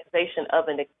de-annexation of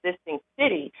an existing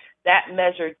city. That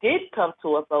measure did come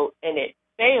to a vote and it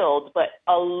failed, but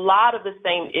a lot of the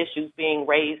same issues being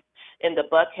raised in the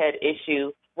Buckhead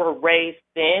issue were raised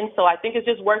then. So I think it's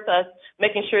just worth us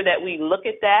making sure that we look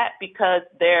at that because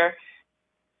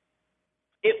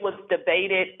it was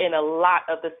debated in a lot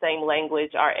of the same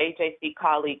language. Our AJC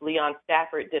colleague, Leon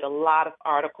Stafford, did a lot of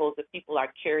articles if people are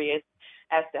curious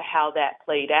as to how that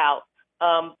played out.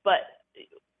 But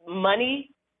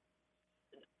money,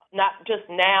 not just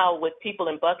now with people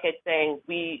in Buckhead saying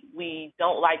we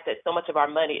don't like that so much of our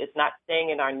money is not staying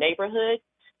in our neighborhood.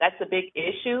 That's a big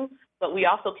issue. But we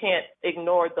also can't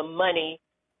ignore the money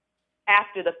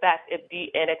after the fact if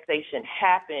de-annexation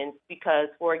happens because,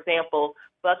 for example,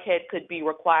 Buckhead could be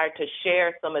required to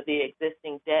share some of the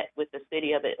existing debt with the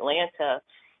city of Atlanta.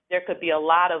 There could be a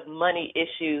lot of money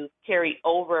issues, carry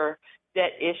over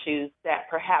debt issues that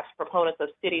perhaps proponents of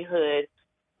cityhood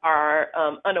are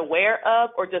unaware of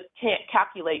or just can't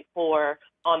calculate for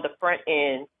on the front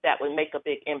end that would make a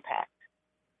big impact.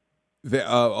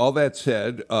 All that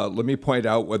said, let me point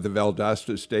out what the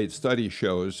Valdosta State study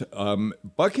shows.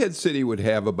 Buckhead City would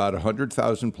have about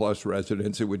 100,000 plus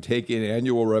residents. It would take in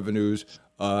annual revenues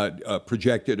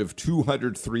projected of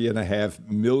 $203.5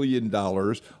 million.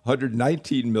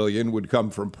 $119 million would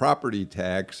come from property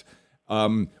tax.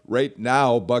 Right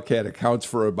now, Buckhead accounts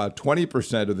for about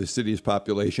 20% of the city's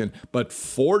population, but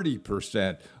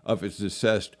 40% of its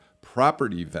assessed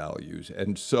property values.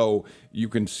 And so you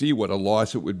can see what a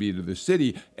loss it would be to the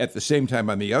city. At the same time,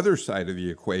 on the other side of the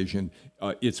equation,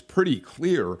 it's pretty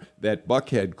clear that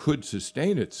Buckhead could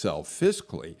sustain itself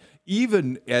fiscally,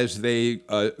 even as they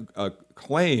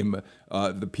claim,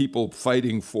 the people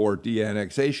fighting for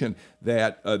de-annexation,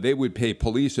 that they would pay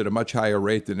police at a much higher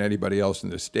rate than anybody else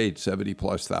in the state,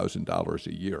 $70,000+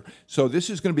 a year. So this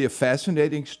is going to be a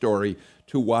fascinating story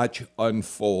to watch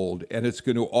unfold, and it's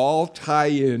going to all tie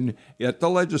in at the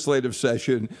legislative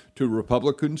session to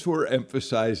Republicans who are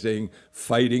emphasizing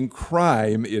fighting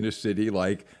crime in a city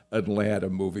like Atlanta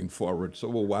moving forward. So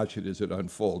we'll watch it as it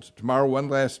unfolds. Tomorrow, one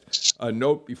last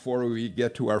note before we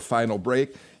get to our final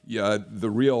break.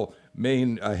 The real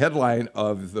main headline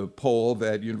of the poll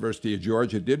that University of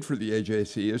Georgia did for the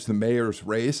AJC is the mayor's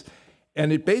race.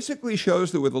 And it basically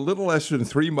shows that with a little less than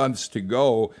 3 months to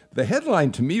go, the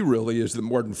headline to me really is that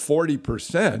more than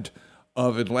 40%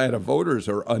 of Atlanta voters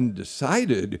are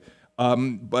undecided.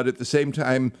 But at the same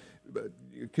time,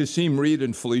 Kasim Reed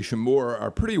and Felicia Moore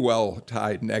are pretty well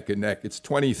tied neck and neck. It's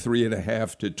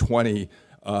 23.5 to 20,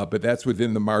 but that's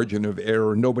within the margin of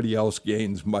error. Nobody else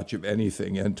gains much of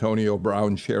anything. Antonio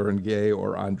Brown, Sharon Gay,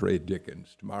 or Andre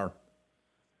Dickens. Tamar.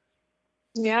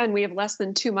 Yeah, and we have less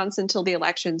than 2 months until the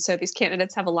election, so these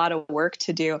candidates have a lot of work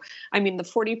to do. I mean, the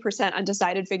 40%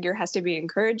 undecided figure has to be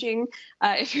encouraging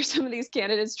if you're some of these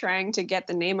candidates trying to get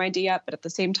the name ID up, but at the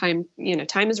same time,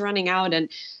 time is running out, and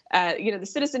the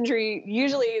citizenry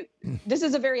usually, this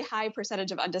is a very high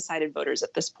percentage of undecided voters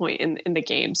at this point in the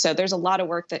game. So there's a lot of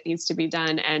work that needs to be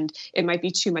done, and it might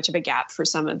be too much of a gap for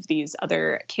some of these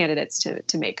other candidates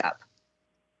to make up.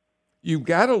 You've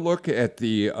got to look at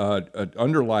the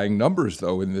underlying numbers,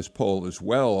 though, in this poll as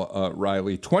well,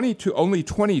 Riley. Only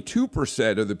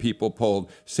 22% of the people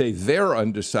polled say they're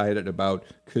undecided about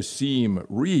Kasim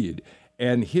Reed,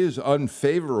 and he's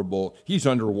underwater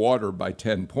by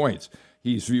 10 points.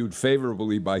 He's viewed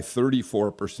favorably by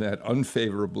 34%,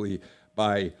 unfavorably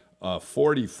by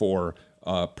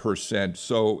 44%.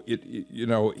 So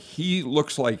he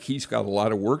looks like he's got a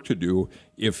lot of work to do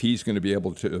if he's going to be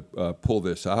able to pull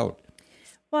this out.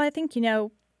 Well, I think,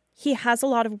 he has a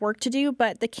lot of work to do,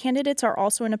 but the candidates are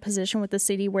also in a position with the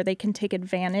city where they can take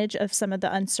advantage of some of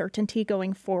the uncertainty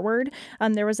going forward.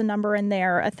 There was a number in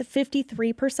there,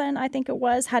 53%, I think it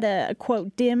was, had a,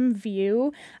 quote, dim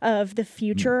view of the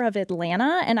future of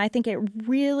Atlanta. And I think it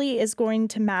really is going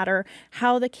to matter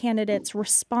how the candidates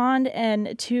respond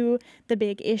and to the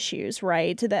big issues,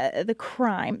 right? To the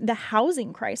crime, the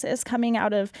housing crisis coming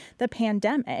out of the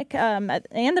pandemic, and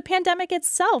the pandemic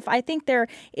itself. I think there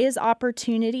is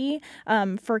opportunity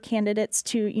for candidates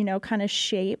to, kind of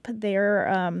shape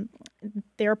their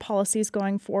policies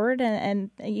going forward. And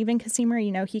even Kasim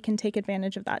Reed, he can take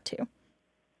advantage of that too.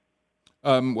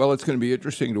 Well, it's going to be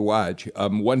interesting to watch.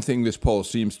 One thing this poll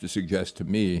seems to suggest to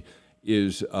me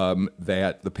is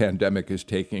that the pandemic is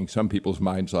taking some people's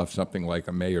minds off something like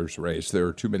a mayor's race. There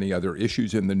are too many other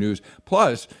issues in the news.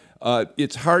 Plus,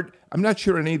 it's hard. I'm not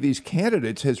sure any of these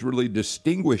candidates has really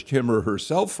distinguished him or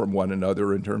herself from one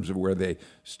another in terms of where they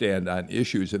stand on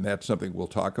issues, and that's something we'll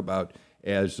talk about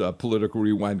as Political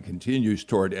Rewind continues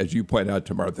toward, as you point out,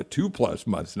 Tamar, the 2+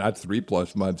 months, not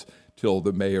 3+ months, till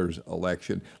the mayor's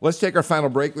election. Let's take our final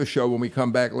break of the show. When we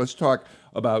come back, let's talk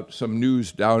about some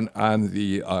news down on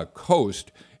the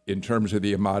coast in terms of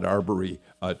the Ahmaud Arbery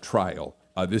trial.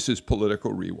 This is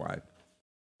Political Rewind.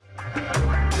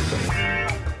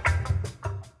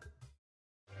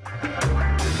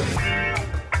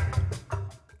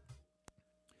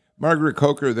 Margaret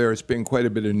Coker, there's been quite a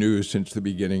bit of news since the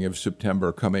beginning of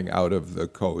September coming out of the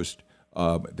coast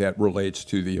that relates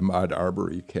to the Ahmaud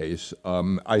Arbery case.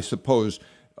 I suppose,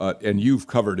 and you've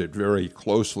covered it very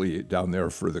closely down there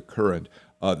for the Current.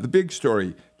 The big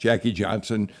story, Jackie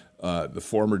Johnson, the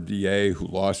former DA who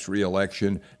lost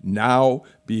re-election, now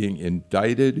being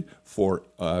indicted for,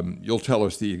 you'll tell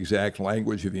us the exact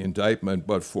language of the indictment,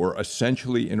 but for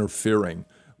essentially interfering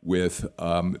with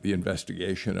the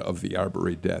investigation of the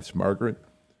Arbery deaths. Margaret?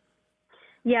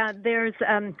 Yeah, there's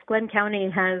Glenn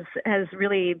County has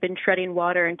really been treading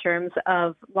water in terms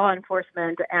of law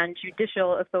enforcement and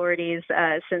judicial authorities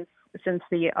since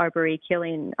the Arbery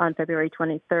killing on February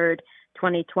 23rd,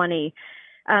 2020.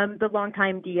 The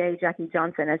longtime DA, Jackie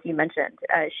Johnson, as you mentioned,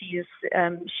 she's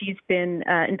been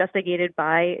investigated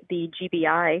by the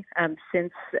GBI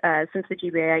since the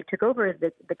GBI took over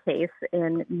the case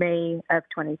in May of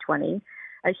 2020.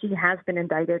 She has been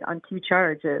indicted on 2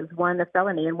 charges, one a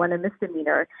felony and one a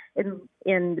misdemeanor. In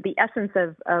the essence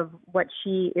of what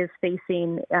she is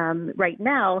facing right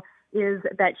now is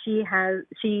that she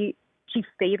she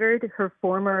favored her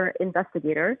former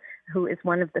investigator, who is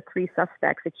one of the 3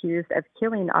 suspects accused of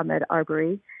killing Ahmaud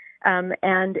Arbery,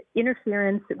 and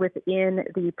interference within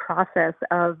the process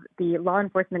of the law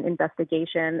enforcement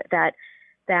investigation that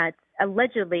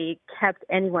allegedly kept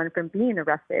anyone from being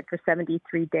arrested for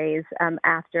 73 days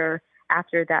after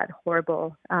that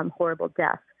horrible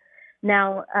death.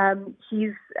 Now,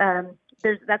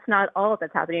 that's not all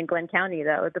that's happening in Glenn County,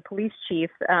 though. The police chief,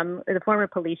 the former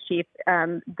police chief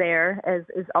there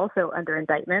is also under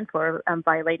indictment for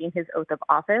violating his oath of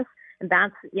office. And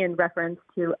that's in reference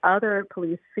to other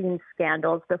policing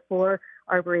scandals before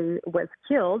Arbery was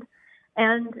killed.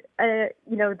 And,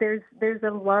 there's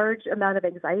a large amount of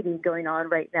anxiety going on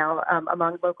right now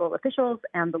among local officials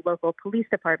and the local police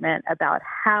department about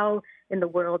how in the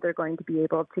world they're going to be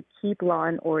able to keep law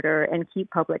and order and keep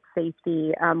public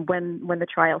safety when the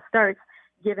trial starts,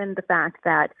 given the fact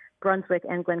that Brunswick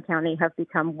and Glenn County have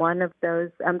become one of those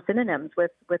synonyms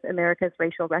with America's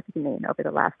racial reckoning over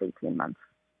the last 18 months.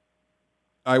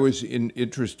 I was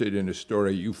interested in a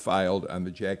story you filed on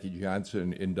the Jackie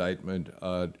Johnson indictment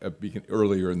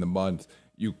earlier in the month.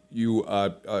 You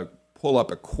pull up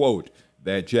a quote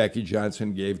that Jackie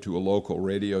Johnson gave to a local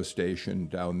radio station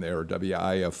down there,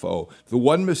 WIFO. "The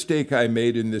one mistake I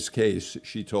made in this case,"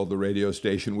 she told the radio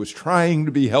station, "was trying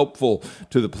to be helpful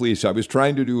to the police. I was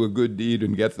trying to do a good deed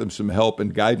and get them some help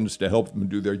and guidance to help them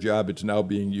do their job. It's now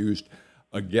being used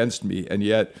against me." And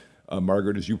yet,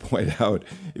 Margaret, as you point out,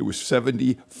 it was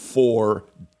 74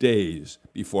 days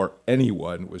before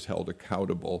anyone was held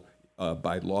accountable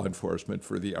by law enforcement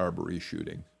for the Arbery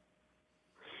shooting.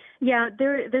 Yeah,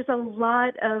 there's a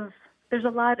lot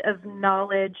of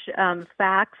knowledge,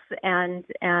 facts, and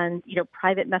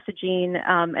private messaging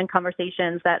and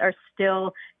conversations that are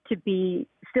still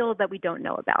that we don't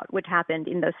know about, which happened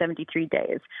in those 73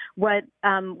 days. What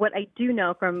I do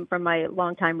know from my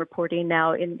longtime reporting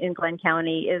now in Glenn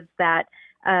County is that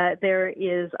there's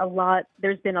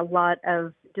been a lot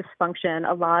of dysfunction,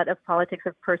 a lot of politics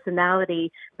of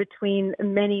personality between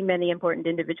many, many important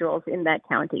individuals in that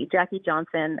county. Jackie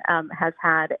Johnson has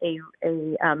had a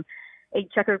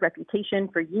checkered reputation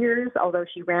for years, although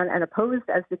she ran unopposed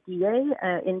as the DA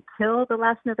until the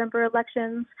last November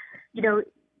elections.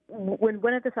 When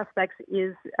one of the suspects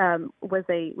was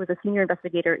a senior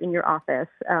investigator in your office,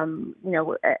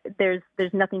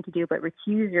 there's nothing to do but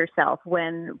recuse yourself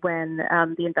when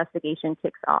the investigation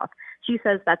kicks off. She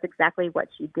says that's exactly what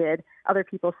she did. Other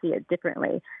people see it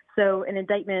differently. So an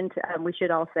indictment, we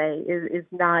should all say, is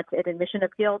not an admission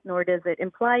of guilt, nor does it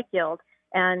imply guilt.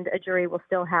 And a jury will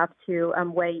still have to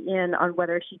weigh in on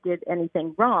whether she did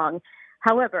anything wrong.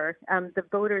 However, the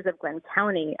voters of Glenn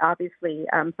County obviously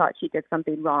thought she did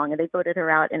something wrong, and they voted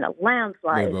her out in a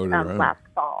landslide last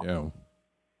fall.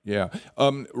 Yeah.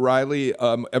 Riley,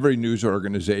 every news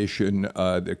organization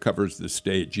that covers the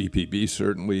state, GPB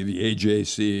certainly, the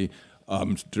AJC,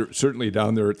 certainly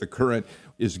down there at the Current,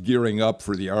 is gearing up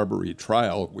for the Arbery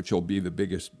trial, which will be the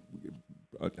biggest,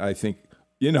 I think,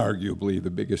 inarguably the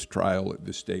biggest trial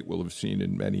the state will have seen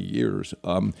in many years.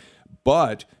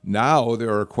 But now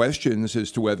there are questions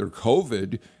as to whether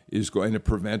COVID is going to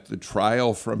prevent the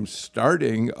trial from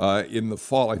starting in the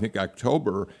fall, I think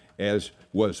October, as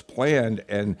was planned.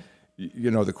 And,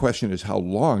 the question is how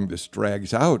long this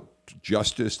drags out.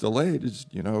 Justice delayed is,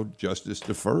 justice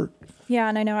deferred. Yeah,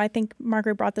 and I think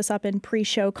Margaret brought this up in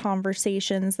pre-show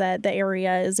conversations that the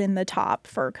area is in the top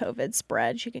for COVID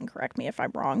spread. She can correct me if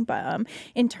I'm wrong. But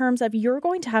in terms of you're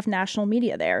going to have national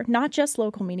media there, not just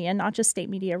local media, not just state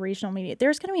media, regional media.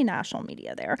 There's going to be national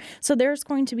media there. So there's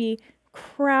going to be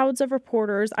crowds of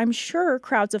reporters, I'm sure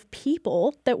crowds of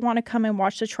people that want to come and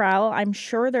watch the trial. I'm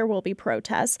sure there will be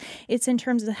protests. It's in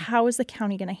terms of how is the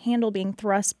county going to handle being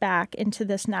thrust back into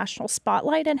this national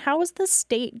spotlight, and how is the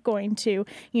state going to,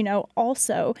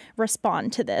 also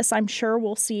respond to this? I'm sure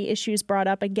we'll see issues brought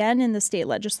up again in the state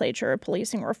legislature of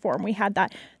policing reform. We had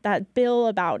that bill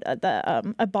about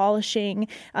the abolishing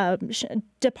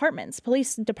departments,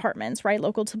 police departments, right,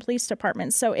 local to police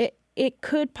departments. So it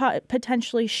could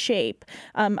potentially shape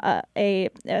a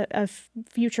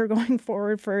future going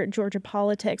forward for Georgia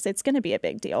politics. It's going to be a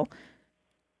big deal.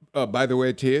 By the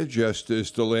way, Tia,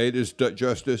 justice delayed is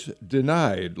justice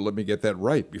denied. Let me get that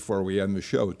right before we end the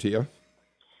show. Tia?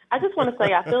 I just want to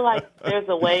say I feel like there's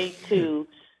a way to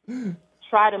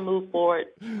try to move forward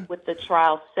with the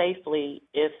trial safely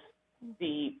if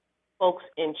the folks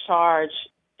in charge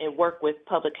and work with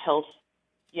public health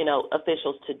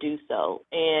officials to do so.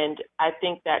 And I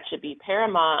think that should be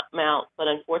paramount, but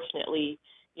unfortunately,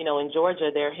 in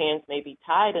Georgia, their hands may be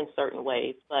tied in certain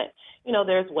ways. But,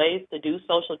 there's ways to do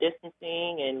social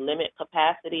distancing and limit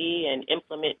capacity and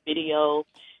implement video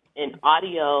and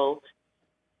audio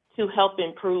to help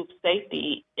improve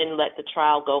safety and let the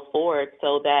trial go forward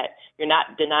so that you're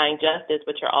not denying justice,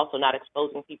 but you're also not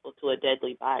exposing people to a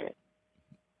deadly virus.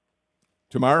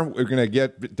 Tamar, we're going to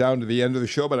get down to the end of the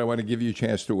show, but I want to give you a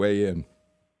chance to weigh in.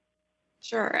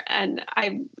 Sure. And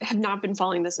I have not been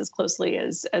following this as closely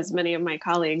as many of my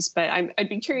colleagues, but I'd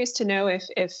be curious to know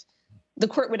if the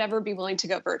court would ever be willing to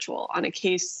go virtual on a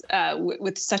case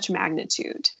with such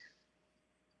magnitude.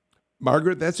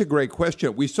 Margaret, that's a great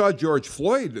question. We saw George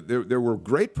Floyd. There were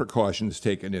great precautions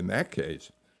taken in that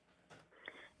case.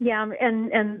 Yeah,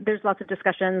 and there's lots of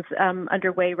discussions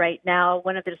underway right now.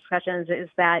 One of the discussions is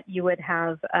that you would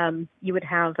have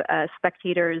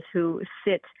spectators who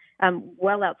sit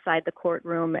well outside the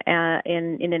courtroom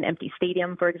in an empty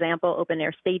stadium, for example, open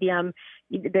air stadium.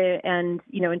 And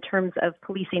in terms of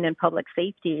policing and public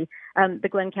safety, the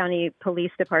Glenn County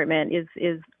Police Department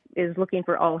is looking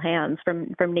for all hands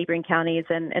from neighboring counties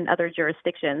and other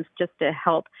jurisdictions just to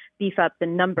help beef up the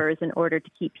numbers in order to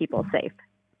keep people safe.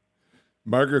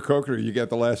 Margaret Coker, you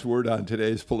get the last word on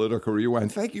today's Political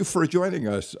Rewind. Thank you for joining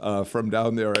us from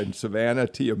down there in Savannah.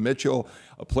 Tia Mitchell,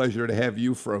 a pleasure to have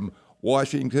you from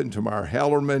Washington. Tamar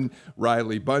Hallerman,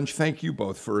 Riley Bunch, thank you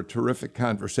both for a terrific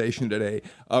conversation today.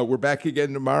 We're back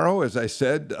again tomorrow. As I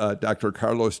said, Dr.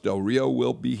 Carlos Del Rio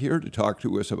will be here to talk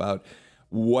to us about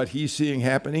what he's seeing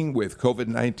happening with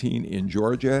COVID-19 in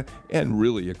Georgia and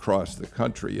really across the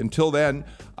country. Until then,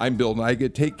 I'm Bill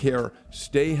Nigut. Take care,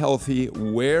 stay healthy,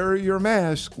 wear your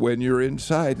mask when you're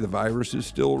inside. The virus is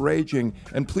still raging.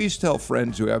 And please tell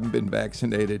friends who haven't been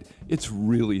vaccinated, it's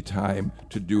really time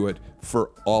to do it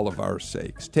for all of our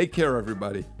sakes. Take care,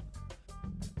 everybody.